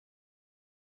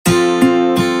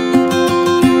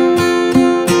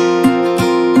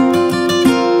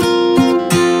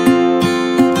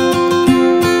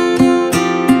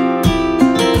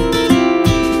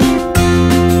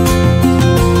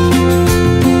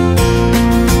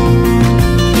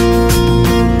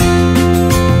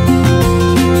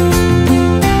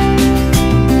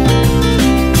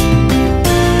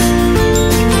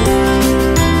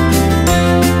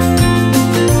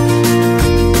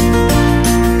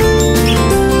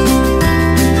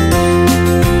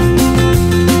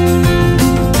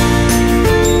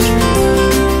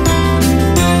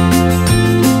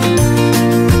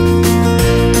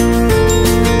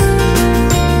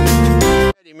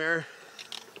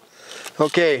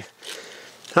Okay,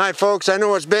 hi folks, I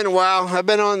know it's been a while. I've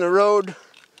been on the road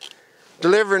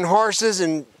delivering horses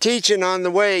and teaching on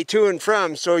the way to and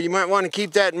from, so you might want to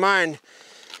keep that in mind.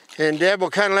 And Deb will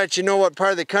kind of let you know what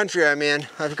part of the country I'm in.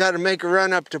 I've got to make a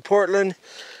run up to Portland,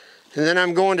 and then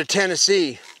I'm going to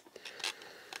Tennessee.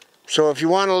 So if you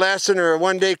want a lesson or a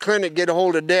one-day clinic, get a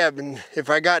hold of Deb, and if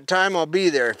I got time, I'll be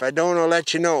there. If I don't, I'll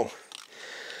let you know.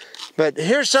 But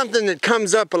here's something that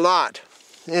comes up a lot,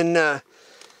 and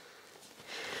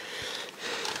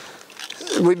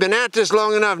we've been at this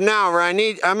long enough now where I'm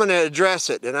going to address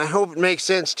it, and I hope it makes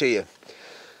sense to you.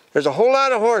 There's a whole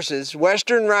lot of horses,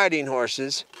 Western riding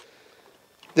horses,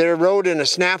 that are rode in a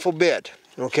snaffle bit,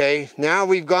 okay? Now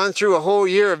we've gone through a whole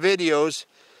year of videos,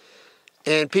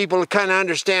 and people kind of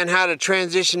understand how to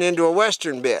transition into a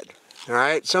Western bit, all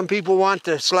right? Some people want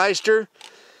the Slicer,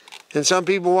 and some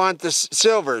people want the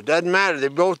silver. It doesn't matter. They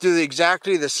both do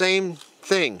exactly the same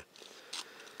thing.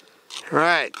 All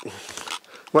right.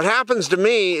 What happens to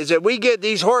me is that we get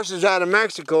these horses out of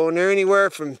Mexico, and they're anywhere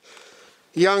from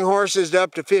young horses to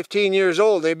up to 15 years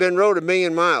old. They've been rode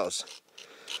 1,000,000 miles.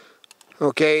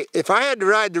 Okay, if I had to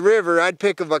ride the river, I'd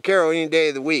pick a vaquero any day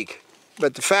of the week.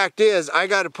 But the fact is, I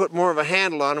got to put more of a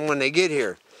handle on them when they get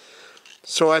here.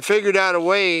 So I figured out a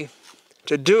way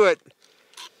to do it,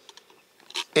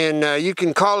 and you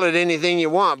can call it anything you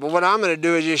want. But what I'm going to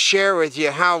do is just share with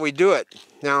you how we do it.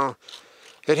 Now,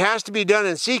 it has to be done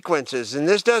in sequences, and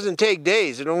this doesn't take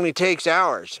days, it only takes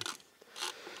hours.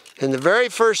 And the very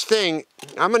first thing,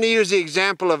 I'm going to use the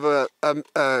example of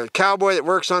a cowboy that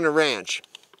works on a ranch.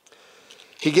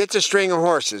 He gets a string of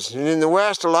horses, and in the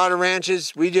West, a lot of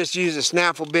ranches, we just use a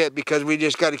snaffle bit because we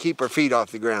just got to keep our feet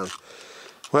off the ground.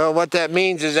 Well, what that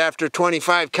means is after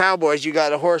 25 cowboys, you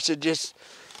got a horse that just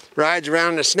rides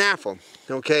around the snaffle,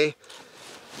 okay?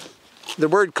 The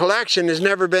word collection has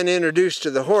never been introduced to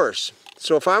the horse.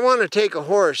 So if I want to take a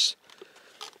horse,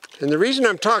 and the reason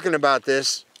I'm talking about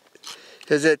this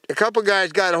is that a couple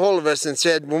guys got a hold of us and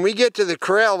said, when we get to the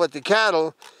corral with the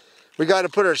cattle, we got to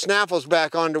put our snaffles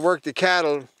back on to work the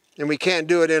cattle, and we can't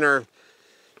do it in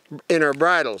our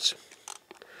bridles.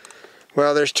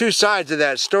 Well, there's two sides of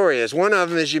that story. As one of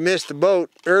them is you missed the boat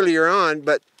earlier on,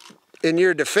 but in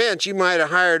your defense, you might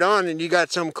have hired on and you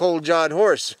got some cold-jawed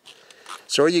horse.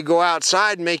 So you go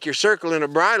outside and make your circle in a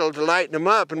bridle to lighten them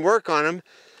up and work on them,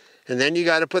 and then you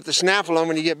got to put the snaffle on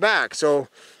when you get back. So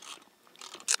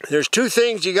there's two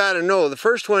things you got to know. The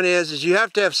first one is you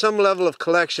have to have some level of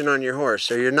collection on your horse,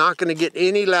 or you're not going to get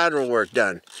any lateral work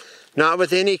done, not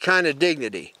with any kind of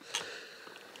dignity.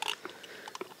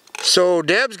 So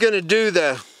Deb's going to do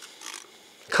the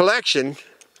collection,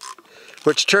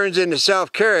 which turns into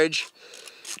self-carriage,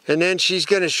 and then she's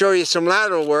going to show you some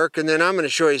lateral work, and then I'm going to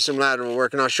show you some lateral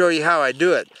work, and I'll show you how I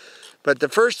do it. But the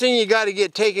first thing you got to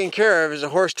get taken care of is a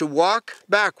horse to walk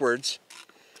backwards,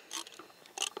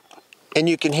 and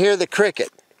you can hear the cricket,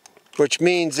 which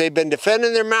means they've been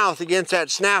defending their mouth against that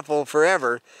snaffle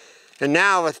forever, and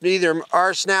now with either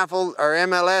our snaffle, or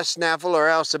MLS snaffle, or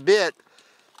else a bit,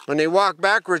 when they walk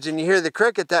backwards and you hear the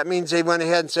cricket, that means they went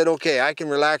ahead and said, okay, I can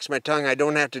relax my tongue, I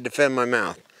don't have to defend my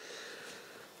mouth.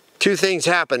 Two things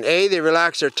happen. A, they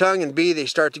relax their tongue, and B, they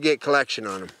start to get collection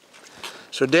on them.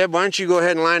 So Deb, why don't you go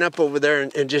ahead and line up over there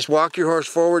and just walk your horse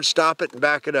forward, stop it, and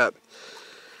back it up.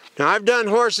 Now I've done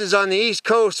horses on the East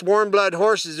Coast, warm blood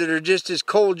horses that are just as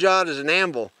cold-jawed as an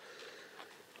anvil.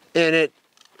 And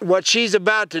what she's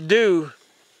about to do,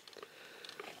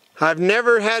 I've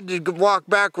never had to walk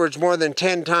backwards more than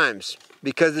 10 times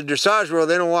because the dressage world,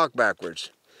 they don't walk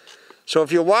backwards. So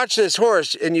if you watch this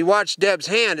horse and you watch Deb's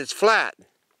hand, it's flat.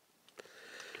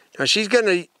 Now she's going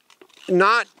to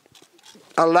not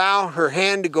allow her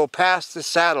hand to go past the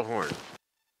saddle horn.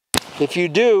 If you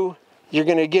do, you're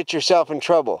going to get yourself in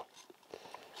trouble.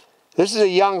 This is a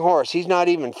young horse. He's not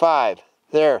even 5.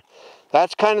 There.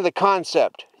 That's kind of the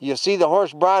concept. You'll see the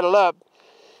horse bridle up,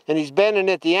 and he's bending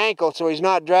at the ankle so he's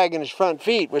not dragging his front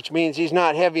feet, which means he's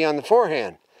not heavy on the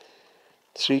forehand.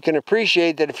 So you can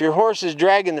appreciate that if your horse is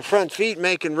dragging the front feet,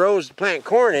 making rows to plant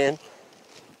corn in,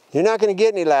 you're not going to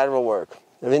get any lateral work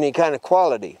of any kind of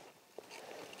quality.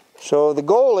 So the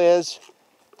goal is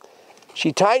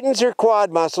she tightens her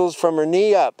quad muscles from her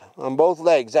knee up on both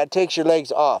legs. That takes your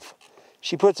legs off.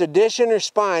 She puts a dish in her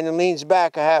spine and leans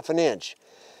back a 1/2 inch.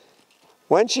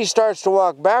 When she starts to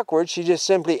walk backwards, she just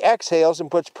simply exhales and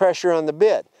puts pressure on the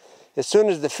bit. As soon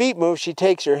as the feet move, she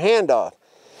takes her hand off.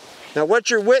 Now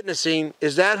what you're witnessing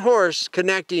is that horse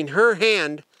connecting her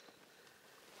hand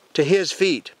to his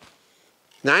feet.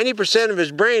 90% of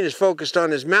his brain is focused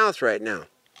on his mouth right now.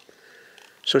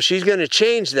 So she's going to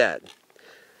change that.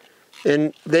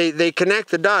 And they connect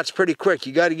the dots pretty quick.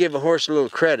 You got to give a horse a little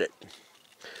credit.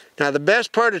 Now the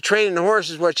best part of training the horse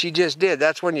is what she just did.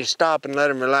 That's when you stop and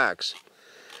let him relax.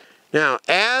 Now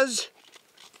as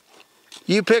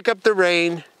you pick up the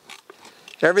rein,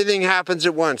 everything happens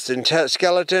at once. The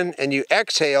skeleton, and you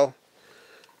exhale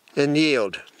and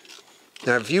yield.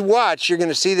 Now if you watch, you're going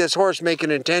to see this horse make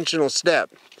an intentional step.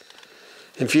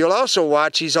 If you'll also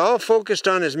watch, he's all focused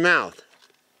on his mouth.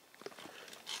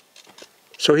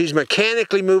 So he's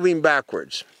mechanically moving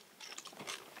backwards.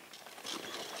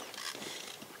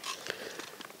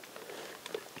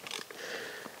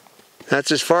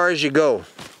 That's as far as you go.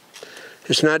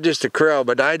 It's not just a corral,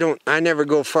 but I never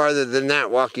go farther than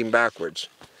that walking backwards.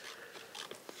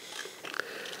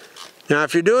 Now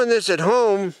if you're doing this at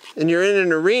home and you're in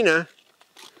an arena,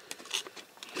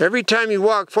 every time you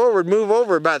walk forward, move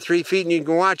over about 3 feet and you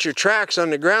can watch your tracks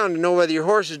on the ground and know whether your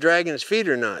horse is dragging his feet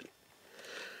or not.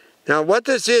 Now what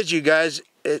this is, you guys,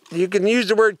 you can use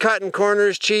the word cutting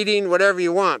corners, cheating, whatever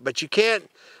you want, but you can't,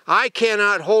 I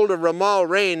cannot hold a Ramal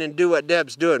rein and do what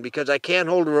Deb's doing, because I can't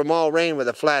hold a Ramal rein with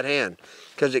a flat hand,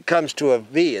 because it comes to a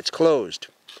V, it's closed.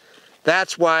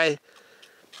 That's why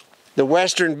the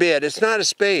Western bit, it's not a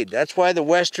spade, that's why the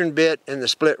Western bit and the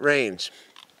split reins.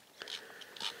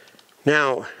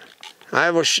 Now,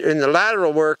 I will in the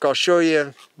lateral work, I'll show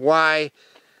you why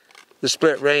the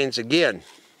split reins again.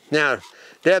 Now,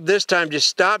 Deb, this time just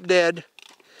stop dead,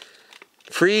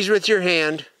 freeze with your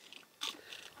hand.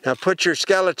 Now put your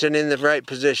skeleton in the right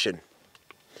position.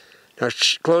 Now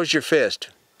close your fist.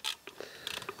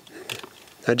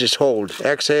 Now just hold.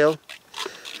 Exhale.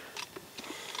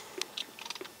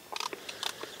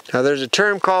 Now there's a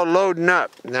term called loading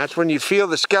up, and that's when you feel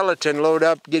the skeleton load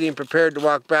up, getting prepared to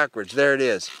walk backwards. There it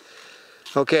is.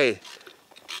 Okay,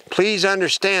 please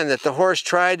understand that the horse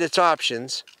tried its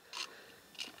options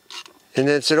and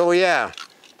then said, oh yeah,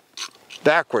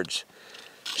 backwards.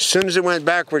 As soon as it went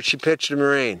backwards, she pitched the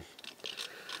rein.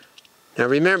 Now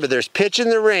remember, there's pitch in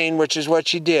the rein, which is what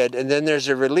she did, and then there's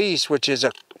a release, which is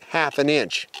a ½ an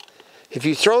inch. If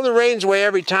you throw the reins away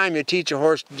every time, you teach a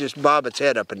horse to just bob its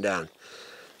head up and down.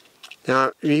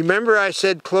 Now, remember I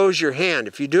said close your hand.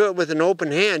 If you do it with an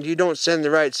open hand, you don't send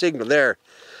the right signal. There.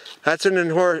 That's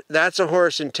a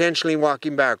horse intentionally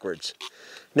walking backwards.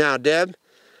 Now, Deb,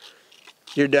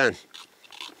 you're done.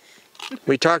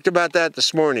 We talked about that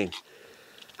this morning.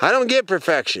 I don't get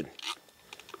perfection.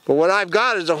 But what I've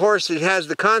got is a horse that has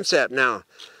the concept now.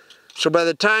 So by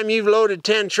the time you've loaded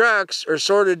 10 trucks or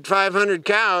sorted 500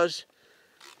 cows,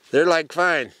 they're like,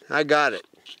 fine, I got it.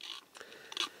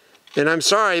 And I'm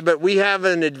sorry, but we have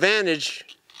an advantage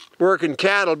working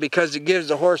cattle because it gives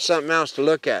the horse something else to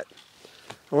look at.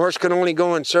 A horse can only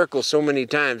go in circles so many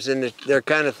times, and they're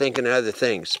kind of thinking of other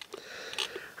things.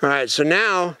 All right, so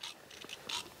now,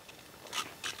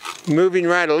 moving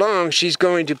right along, she's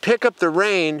going to pick up the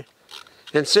rein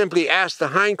and simply ask the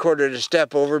hindquarter to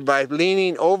step over by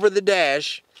leaning over the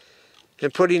dash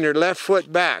and putting her left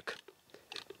foot back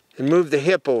and move the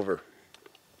hip over.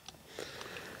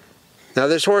 Now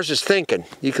this horse is thinking.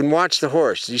 You can watch the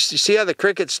horse. You see how the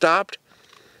cricket stopped?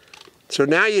 So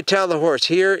now you tell the horse,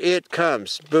 here it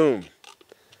comes. Boom.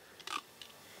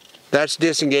 That's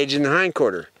disengaging the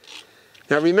hindquarter.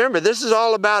 Now remember, this is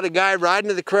all about a guy riding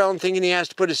to the corral and thinking he has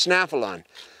to put his snaffle on.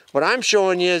 What I'm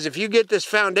showing you is if you get this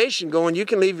foundation going, you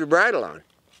can leave your bridle on.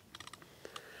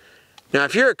 Now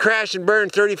if you're a crash and burn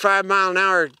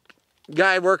 35-mile-an-hour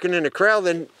guy working in a corral,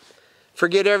 then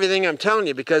forget everything I'm telling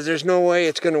you, because there's no way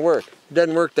it's going to work. It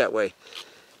doesn't work that way.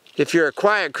 If you're a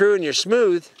quiet crew and you're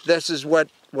smooth, this is what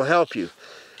will help you.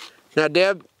 Now,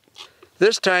 Deb,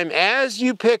 this time as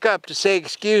you pick up to say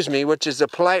excuse me, which is a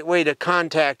polite way to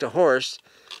contact a horse,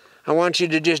 I want you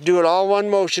to just do it all one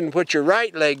motion, put your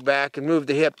right leg back and move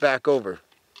the hip back over.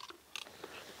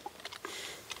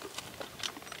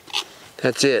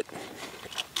 That's it.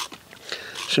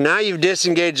 So now you've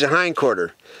disengaged the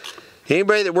hindquarter.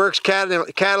 Anybody that works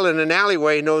cattle in an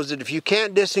alleyway knows that if you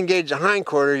can't disengage the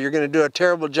hindquarter, you're going to do a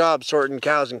terrible job sorting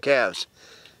cows and calves,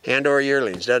 and or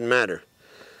yearlings, doesn't matter.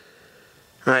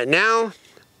 All right, now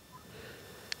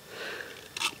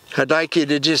I'd like you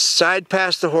to just side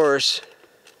pass the horse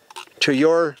to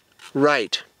your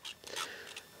right.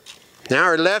 Now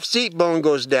her left seat bone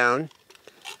goes down.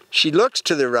 She looks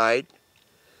to the right.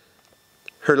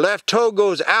 Her left toe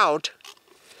goes out,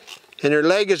 and her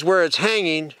leg is where it's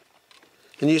hanging.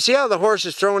 And you see how the horse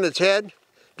is throwing its head?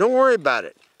 Don't worry about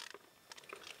it.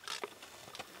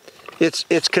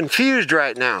 It's confused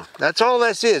right now. That's all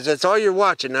this is. That's all you're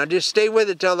watching. Now just stay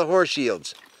with it till the horse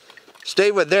yields.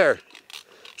 Stay with there.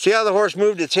 See how the horse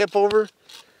moved its hip over?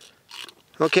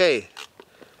 Okay.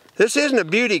 This isn't a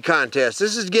beauty contest.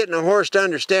 This is getting a horse to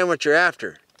understand what you're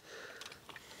after.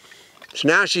 So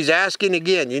now she's asking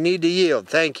again. You need to yield.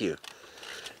 Thank you.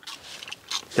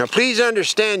 Now please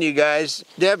understand, you guys.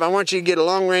 Deb, I want you to get a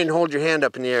long rein and hold your hand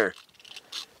up in the air.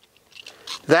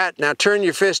 That, now turn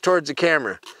your fist towards the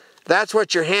camera. That's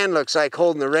what your hand looks like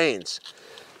holding the reins.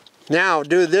 Now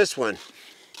do this one.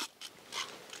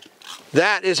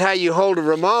 That is how you hold a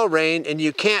Ramal rein, and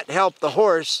you can't help the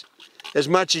horse as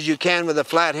much as you can with a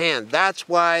flat hand. That's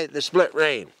why the split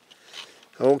rein.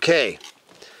 Okay.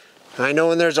 I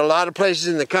know, and there's a lot of places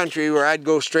in the country where I'd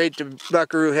go straight to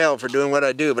buckaroo hell for doing what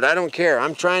I do, but I don't care.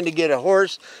 I'm trying to get a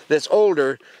horse that's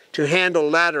older to handle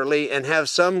laterally and have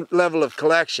some level of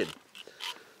collection.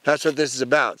 That's what this is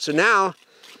about. So now,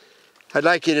 I'd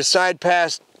like you to side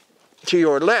pass to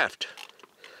your left.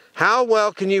 How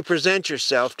well can you present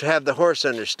yourself to have the horse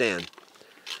understand?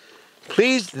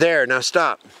 Please, there, now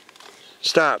stop.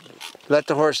 Stop. Let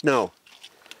the horse know.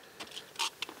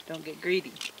 Don't get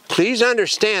greedy. Please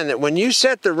understand that when you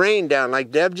set the rein down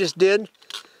like Deb just did,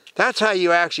 that's how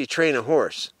you actually train a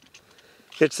horse.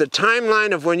 It's the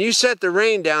timeline of when you set the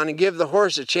rein down and give the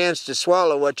horse a chance to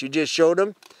swallow what you just showed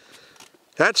him.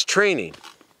 That's training,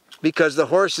 because the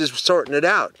horse is sorting it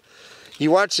out.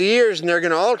 You watch the ears and they're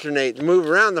going to alternate and move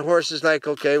around. The horse is like,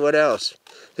 okay, what else?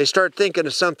 They start thinking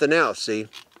of something else, see?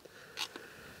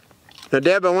 Now,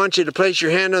 Deb, I want you to place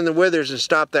your hand on the withers and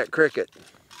stop that cricket.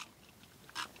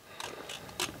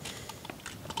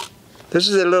 This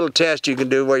is a little test you can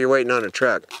do while you're waiting on a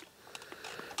truck.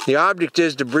 The object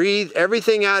is to breathe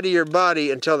everything out of your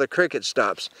body until the cricket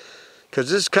stops, because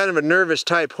this is kind of a nervous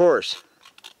type horse.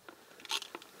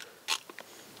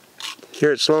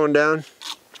 Hear it slowing down?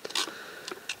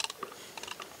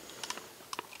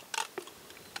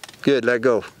 Good, let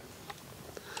go.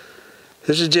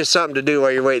 This is just something to do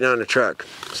while you're waiting on a truck,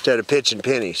 instead of pitching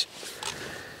pennies.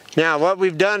 Now, what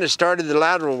we've done is started the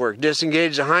lateral work.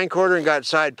 Disengaged the hindquarter and got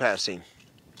side passing.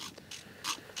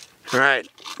 All right,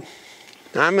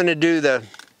 I'm going to do the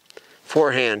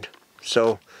forehand,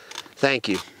 so thank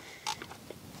you.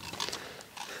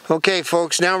 Okay,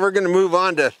 folks, now we're going to move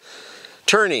on to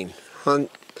turning, on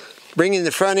bringing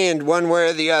the front end one way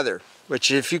or the other,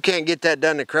 which if you can't get that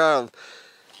done in the crowd,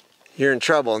 you're in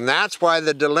trouble. And that's why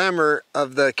the dilemma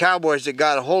of the cowboys that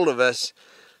got a hold of us,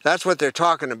 that's what they're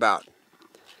talking about.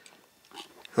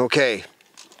 Okay,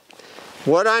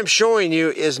 what I'm showing you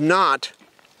is not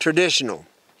traditional.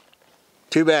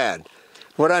 Too bad.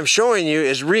 What I'm showing you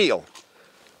is real.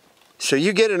 So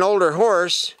you get an older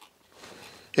horse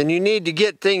and you need to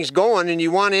get things going and you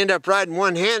want to end up riding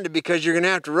one-handed because you're going to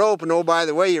have to rope, and oh, by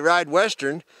the way, you ride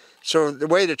Western. So the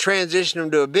way to transition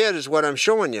them to a bit is what I'm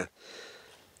showing you.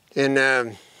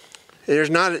 And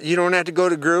you don't have to go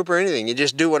to group or anything. You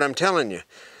just do what I'm telling you.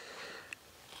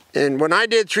 And when I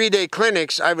did 3-day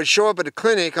clinics, I would show up at a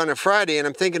clinic on a Friday, and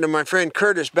I'm thinking of my friend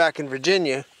Curtis back in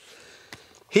Virginia.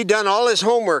 He'd done all his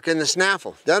homework in the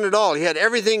snaffle, done it all. He had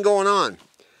everything going on.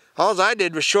 All I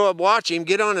did was show up, watch him,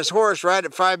 get on his horse, ride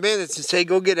it 5 minutes, and say,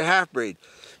 go get a half-breed.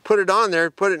 Put it on there,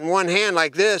 put it in one hand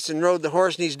like this, and rode the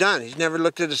horse, and he's done. He's never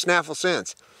looked at a snaffle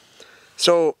since.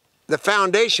 So the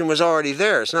foundation was already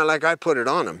there. It's not like I put it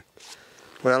on him.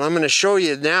 Well, I'm going to show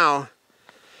you now.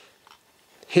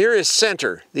 Here is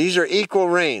center. These are equal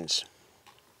reins.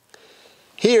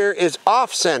 Here is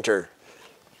off center.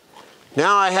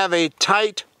 Now I have a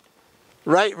tight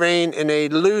right rein and a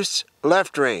loose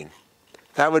left rein.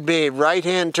 That would be a right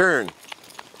hand turn.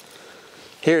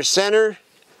 Here's center,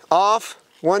 off,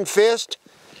 one fist,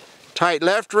 tight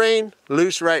left rein,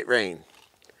 loose right rein.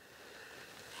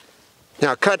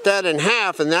 Now cut that in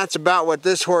half, and that's about what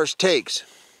this horse takes.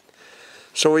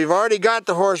 So we've already got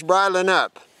the horse bridling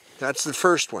up. That's the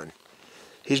first one.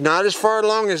 He's not as far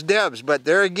along as Deb's, but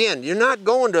there again, you're not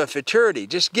going to a futurity.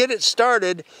 Just get it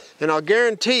started, and I'll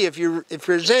guarantee if you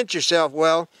present yourself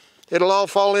well, it'll all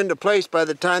fall into place by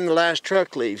the time the last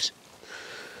truck leaves.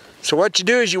 So what you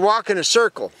do is you walk in a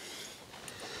circle.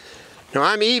 Now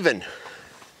I'm even.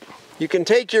 You can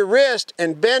take your wrist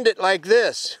and bend it like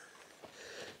this.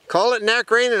 Call it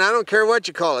neck rein, and I don't care what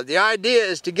you call it. The idea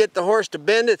is to get the horse to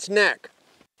bend its neck.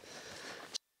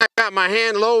 I got my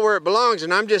hand low where it belongs,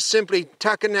 and I'm just simply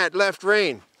tucking that left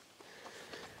rein.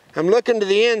 I'm looking to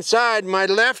the inside. My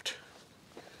left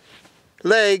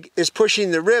leg is pushing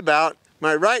the rib out.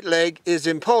 My right leg is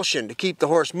impulsion to keep the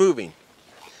horse moving.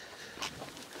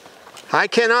 I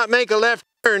cannot make a left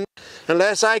turn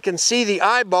unless I can see the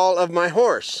eyeball of my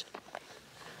horse.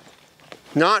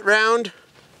 Not round,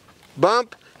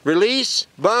 bump, release,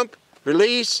 bump,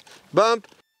 release, bump,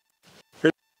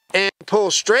 and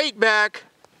pull straight back.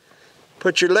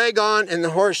 Put your leg on and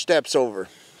the horse steps over.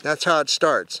 That's how it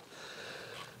starts.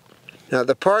 Now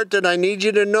the part that I need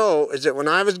you to know is that when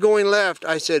I was going left,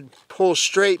 I said pull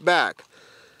straight back.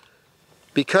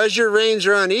 Because your reins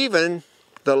are uneven,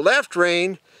 the left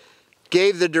rein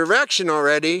gave the direction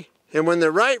already, and when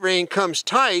the right rein comes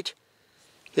tight,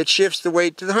 it shifts the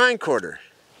weight to the hindquarter.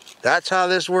 That's how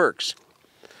this works.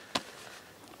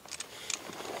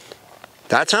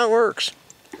 That's how it works.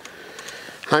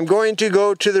 I'm going to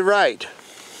go to the right.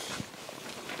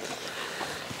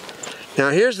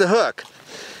 Now here's the hook.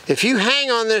 If you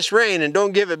hang on this rein and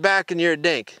don't give it back and you're a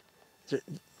dink,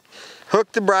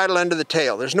 hook the bridle under the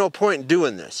tail. There's no point in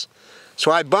doing this. So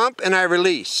I bump and I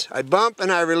release. I bump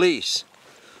and I release.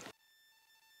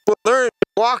 You'll learn to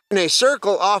walk in a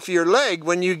circle off your leg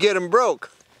when you get them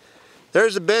broke.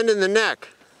 There's a bend in the neck.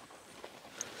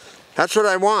 That's what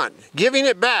I want. Giving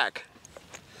it back.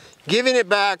 Giving it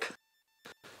back.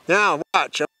 Now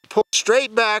watch. I'll pull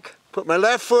straight back, put my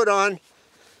left foot on,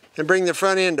 and bring the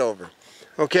front end over.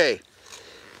 Okay.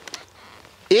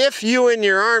 If you in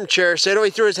your armchair said, oh, he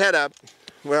threw his head up,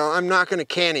 well, I'm not going to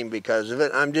can him because of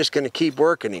it. I'm just going to keep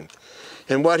working him.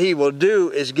 And what he will do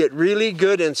is get really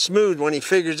good and smooth when he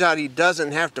figures out he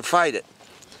doesn't have to fight it.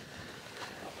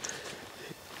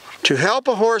 To help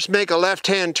a horse make a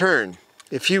left-hand turn,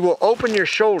 if you will open your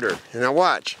shoulder, and now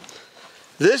watch,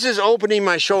 this is opening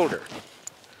my shoulder.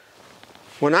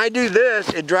 When I do this,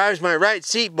 it drives my right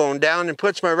seat bone down and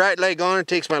puts my right leg on and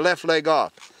takes my left leg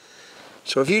off.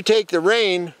 So if you take the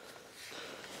rein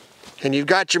and you've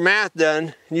got your math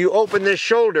done, and you open this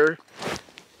shoulder,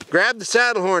 grab the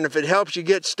saddle horn if it helps you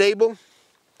get stable.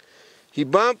 You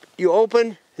bump, you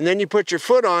open, and then you put your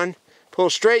foot on,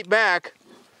 pull straight back,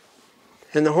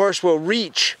 and the horse will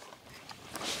reach.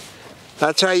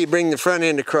 That's how you bring the front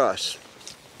end across.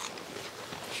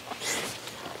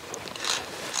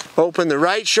 Open the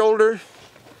right shoulder,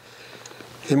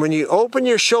 and when you open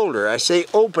your shoulder, I say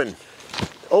open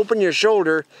your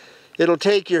shoulder, it'll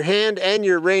take your hand and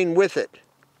your rein with it.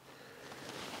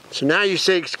 So now you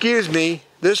say, excuse me,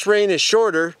 this rein is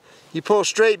shorter. You pull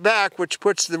straight back, which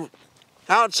puts the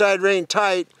outside rein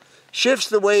tight, shifts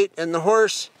the weight, and the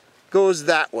horse goes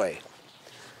that way.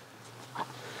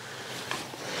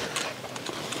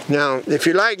 Now, if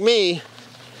you're like me,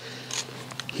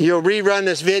 you'll rerun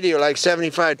this video like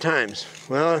 75 times.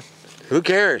 Well, who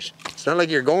cares? It's not like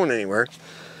you're going anywhere.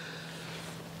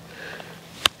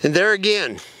 And there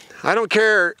again, I don't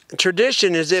care.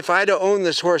 Tradition is if I'd have owned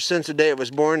this horse since the day it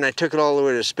was born and I took it all the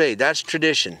way to spade. That's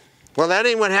tradition. Well, that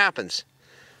ain't what happens.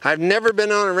 I've never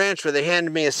been on a ranch where they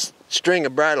handed me a string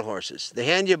of bridle horses. They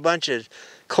hand you a bunch of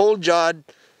cold-jawed,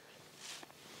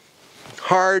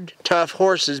 hard, tough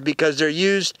horses because they're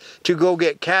used to go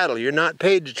get cattle. You're not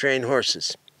paid to train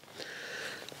horses.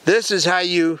 This is how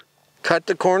you cut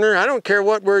the corner. I don't care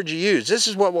what word you use. This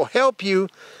is what will help you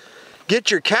get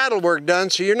your cattle work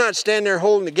done so you're not standing there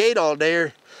holding the gate all day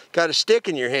or got a stick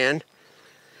in your hand.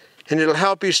 And it'll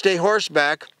help you stay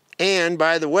horseback. And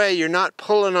by the way, you're not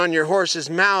pulling on your horse's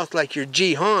mouth like you're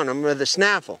jihon them with a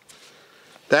snaffle.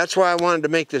 That's why I wanted to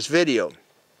make this video.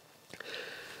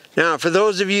 Now, for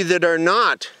those of you that are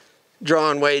not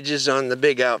drawing wages on the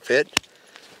big outfit,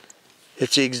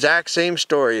 it's the exact same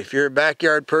story. If you're a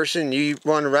backyard person and you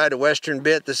want to ride a Western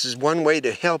bit, this is one way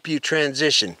to help you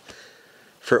transition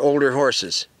for older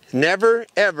horses. Never,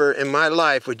 ever in my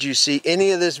life would you see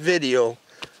any of this video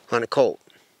on a colt.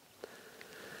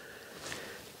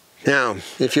 Now,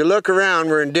 if you look around,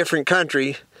 we're in a different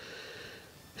country,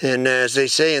 and as they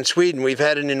say in Sweden, we've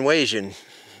had an invasion.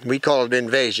 We call it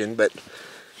invasion, but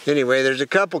anyway, there's a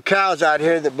couple cows out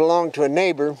here that belong to a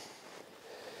neighbor,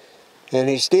 and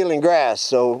he's stealing grass.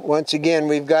 So once again,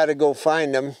 we've got to go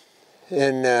find them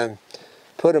and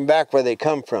put them back where they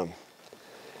come from.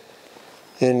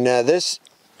 And this,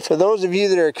 for those of you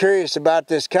that are curious about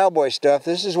this cowboy stuff,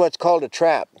 this is what's called a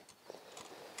trap.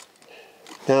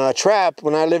 Now a trap,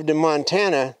 when I lived in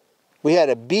Montana, we had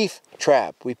a beef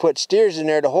trap. We put steers in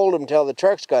there to hold them until the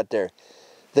trucks got there.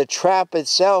 The trap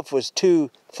itself was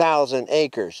 2,000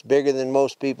 acres, bigger than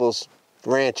most people's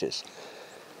ranches.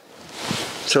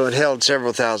 So it held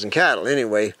several thousand cattle.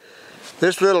 Anyway,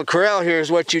 this little corral here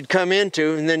is what you'd come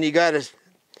into, and then you got an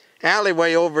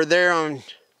alleyway over there on,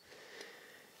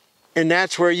 and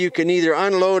that's where you can either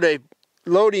unload a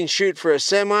loading chute for a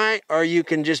semi, or you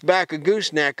can just back a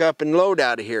gooseneck up and load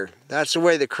out of here. That's the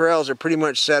way the corrals are pretty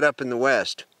much set up in the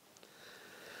West.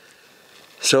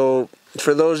 So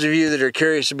for those of you that are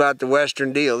curious about the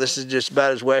Western deal, this is just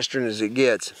about as Western as it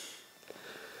gets.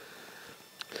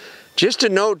 Just a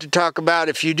note to talk about,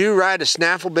 if you do ride a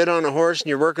snaffle bit on a horse and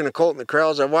you're working a colt in the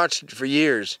corrals, I watched it for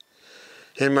years,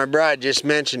 and my bride just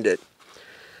mentioned it.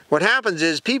 What happens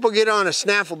is people get on a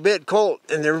snaffle bit colt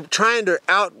and they're trying to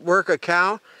outwork a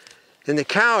cow, And the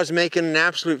cow is making an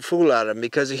absolute fool out of him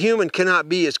because a human cannot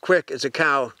be as quick as a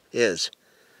cow is.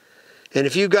 And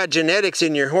if you've got genetics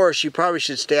in your horse, you probably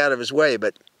should stay out of his way.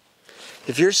 But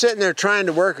if you're sitting there trying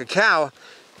to work a cow,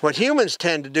 what humans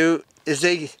tend to do is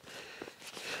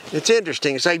it's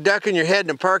interesting. It's like ducking your head in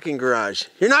a parking garage.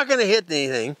 You're not going to hit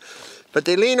anything, but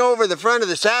they lean over the front of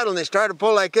the saddle and they start to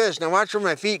pull like this. Now watch where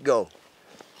my feet go.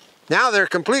 Now they're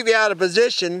completely out of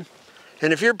position.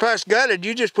 And if you're pus gutted,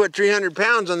 you just put 300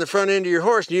 pounds on the front end of your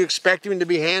horse and you expect him to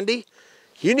be handy?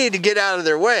 You need to get out of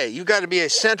their way. You've got to be a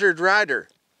centered rider.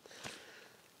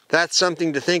 That's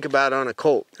something to think about on a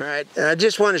colt. All right, I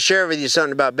just want to share with you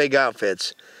something about big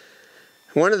outfits.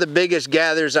 One of the biggest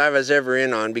gathers I was ever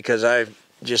in on, because I'm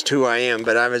just who I am,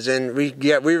 but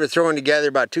we were throwing together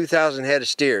about 2,000 head of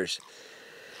steers.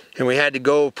 And we had to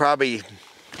go probably,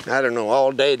 I don't know,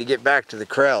 all day to get back to the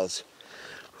corrals.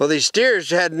 Well, these steers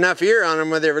had enough ear on them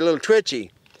where they were a little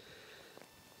twitchy.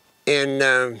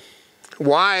 And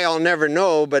why, I'll never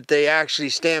know, but they actually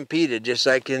stampeded, just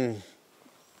like in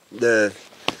the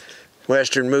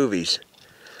Western movies.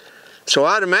 So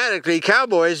automatically,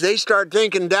 cowboys, they start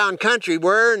thinking down country,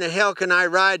 where in the hell can I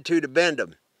ride to bend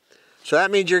them? So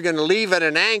that means you're going to leave at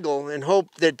an angle and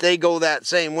hope that they go that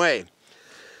same way.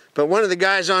 But one of the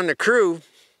guys on the crew,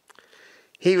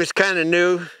 he was kind of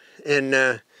new,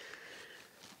 and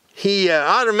he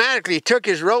automatically took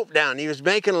his rope down. He was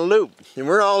making a loop, and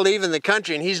we're all leaving the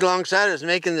country, and he's alongside us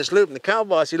making this loop. And the cow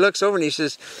boss, he looks over and he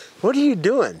says, "What are you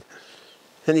doing?"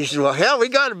 And he says, "Well, hell, we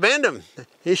got to bend him."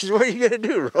 He says, "What are you going to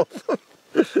do, rope?"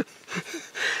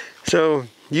 So,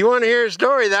 you want to hear a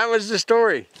story? That was the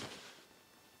story.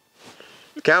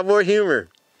 Cowboy humor.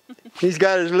 He's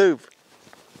got his loop.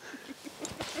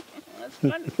 That's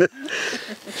funny.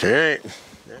 All right.